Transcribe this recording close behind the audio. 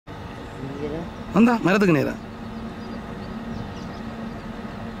வந்தா மரத்துக்கு நேரா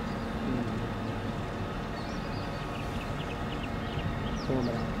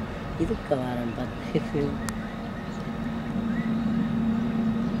இதுக்கு வரேன் பார்த்து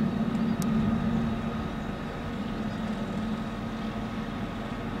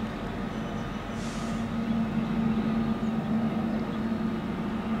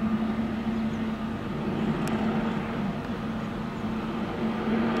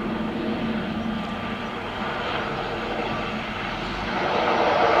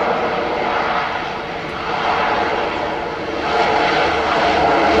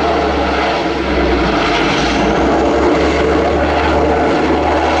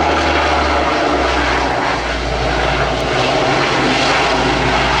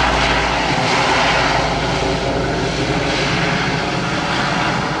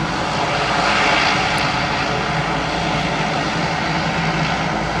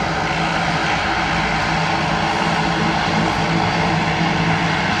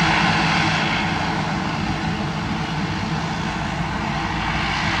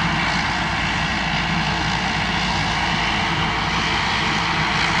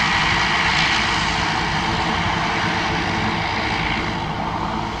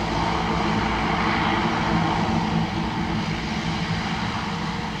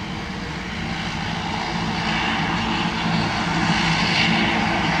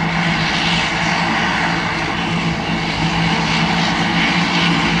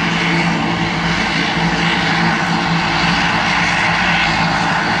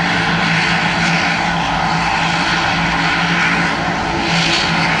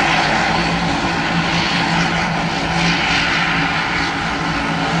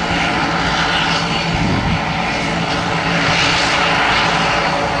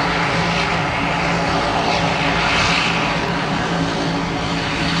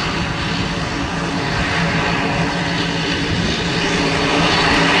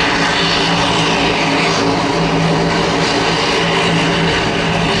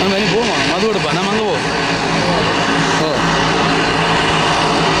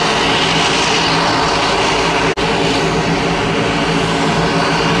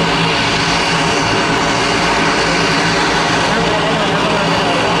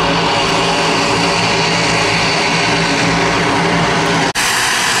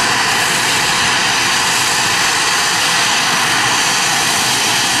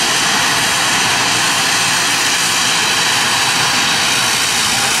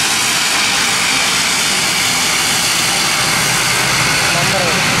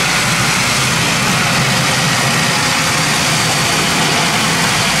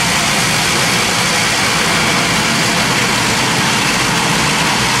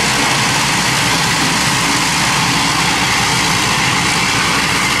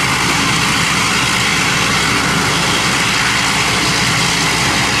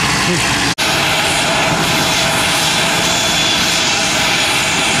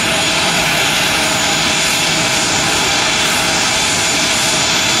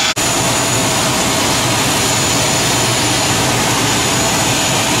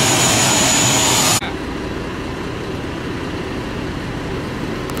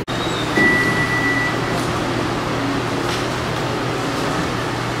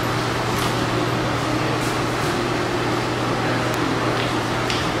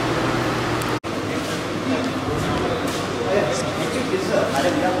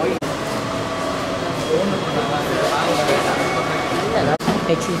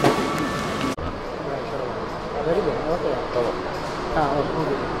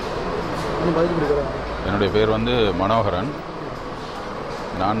என்னுடைய பேர் வந்து மனோகரன்.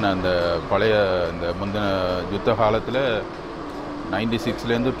 நான் அந்த பழைய இந்த முந்தின யுத்த காலத்தில்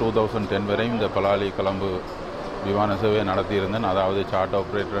 96லேருந்து 2010 வரையும் இந்த பலாலி கொழும்பு விமான சேவையை நடத்தியிருந்தேன். அதாவது சார்ட்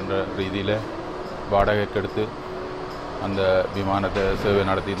ஆப்ரேட்டர்ன்ற ரீதியில் வாடகைக்கு எடுத்து அந்த விமானத்தை சேவை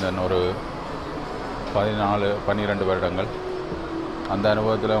நடத்தியிருந்தேன் ஒரு 12 வருடங்கள். அந்த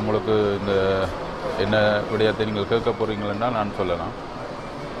அனுபவத்தில் உங்களுக்கு இந்த என்ன விடயத்தை நீங்கள் கேட்க போகிறீங்களா நான் சொல்லலாம்.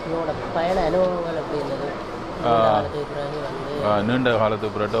 நீண்ட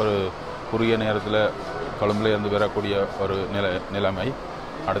காலத்துக்கு பிறகு ஒரு குறுகிய நேரத்தில் கொழும்புல இருந்து வரக்கூடிய ஒரு நிலைமை.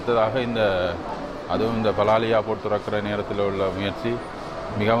 அடுத்ததாக அதுவும் இந்த பலாலி ஏர்போர்ட் திறக்கிற நேரத்தில் உள்ள முயற்சி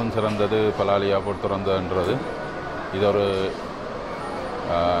மிகவும் சிறந்தது. பலாலி ஏர்போர்ட் திறந்ததுன்றது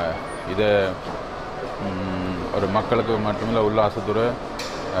இதை ஒரு மக்களுக்கு மட்டுமில்லை, உல்லாசத்துறை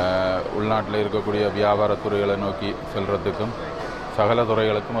உள்நாட்டில் இருக்கக்கூடிய வியாபாரத்துறைகளை நோக்கி செல்றதுக்கும் சகல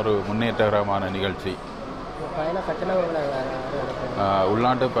துறைகளுக்கும் ஒரு முன்னேற்றகரமான நிகழ்ச்சி.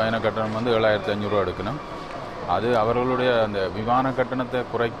 உள்நாட்டு பயண கட்டணம் வந்து 7500 எடுக்கணும். அது அவர்களுடைய அந்த விமான கட்டணத்தை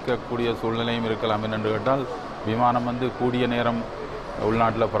குறைக்கக்கூடிய சூழ்நிலையும் இருக்கலாம். என்று கேட்டால் விமானம் வந்து கூடிய நேரம்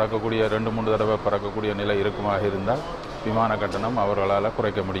உள்நாட்டில் பறக்கக்கூடிய 2-3 தடவை பறக்கக்கூடிய நிலை இருக்குமாக இருந்தால் விமான கட்டணம் அவர்களால்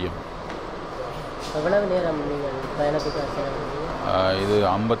குறைக்க முடியும். எவ்வளவு நேரம் நீங்கள் பயணத்துக்கு? இது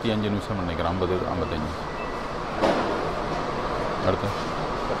 55 நிமிஷம் நினைக்கிறேன், 50-55. அடுத்து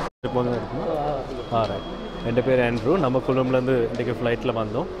ரைட். என் பேர் ஆண்ட்ரூ. நம்ம கொழும்புலேருந்து இன்றைக்கி ஃப்ளைட்டில்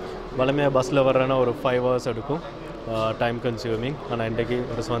வந்தோம். வளமையாக பஸ்ஸில் வர்றேன்னா ஒரு 5 hours எடுக்கும், டைம் கன்சியூமிங். ஆனால் இன்றைக்கி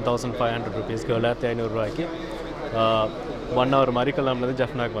ஒரு 7,500 rupees, 7,500 ரூபாய்க்கு 1 hour மாதிரி கொழும்புலேருந்து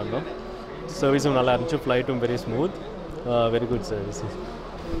ஜஃப்னாக்கு வந்தோம். சர்வீஸும் நல்லா இருந்துச்சு, ஃப்ளைட்டும் very smooth, very good service.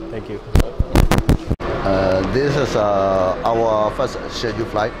 Thank you. This is our first scheduled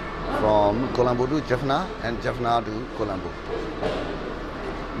flight from Colombo to Jaffna and Jaffna to Colombo.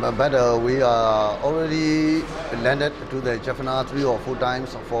 But we are already landed to the Jaffna 3 or 4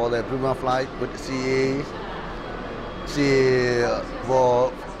 times for the premium flight with CA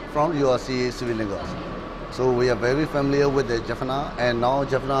from your CA Sri Lanka. So we are very familiar with the Jaffna, and now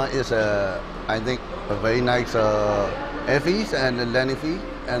Jaffna is I think a very nice air fees and landing fee,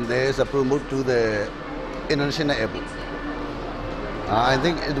 and there is a promo to the international airport. I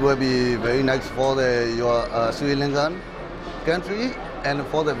think it will be very nice for your Sri Lankan country, and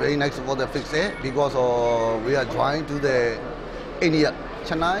for the very nice for the fixed air, because we are joined to the India,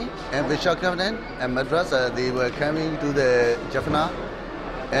 Chennai and Visakhapatnam and Madras. They were coming to the Jaffna,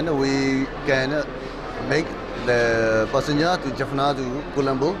 and we can make the passenger to Jaffna to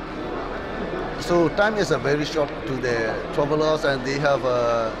Colombo. So time is very short to the travelers, and they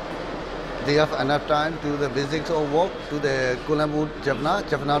have enough time to the visit or walk to the Colombo, Jaffna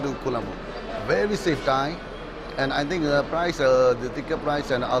to Colombo. Very safe time, and I think the price, the ticket price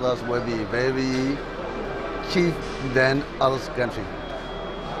and others will be very cheap than other country.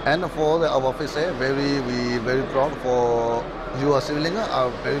 And for our officer, we very proud for you Sri Lanka. Are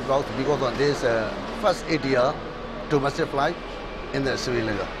very proud because of this first 8-year domestic flight in the Sri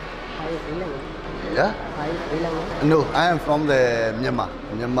Lanka. Are you Sri Lankan? Yeah? Are you Sri Lankan? No, I am from the Myanmar.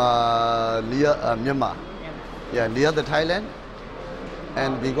 Myanmar. Yeah, near the Thailand.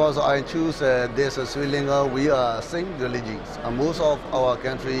 And because I choose this Sri Lanka, we are same religions. Most of our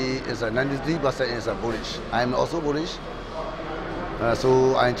country is 93% is Buddhist. I am also Buddhist. So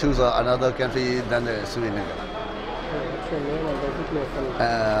I choose another country than Sri Lanka. What's your name and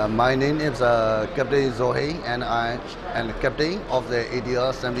designation? My name is Captain Zohei, and I am captain of the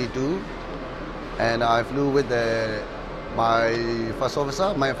ADR 72. And I flew with my first officer.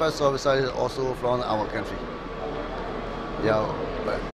 My first officer is also from our country. Yeah.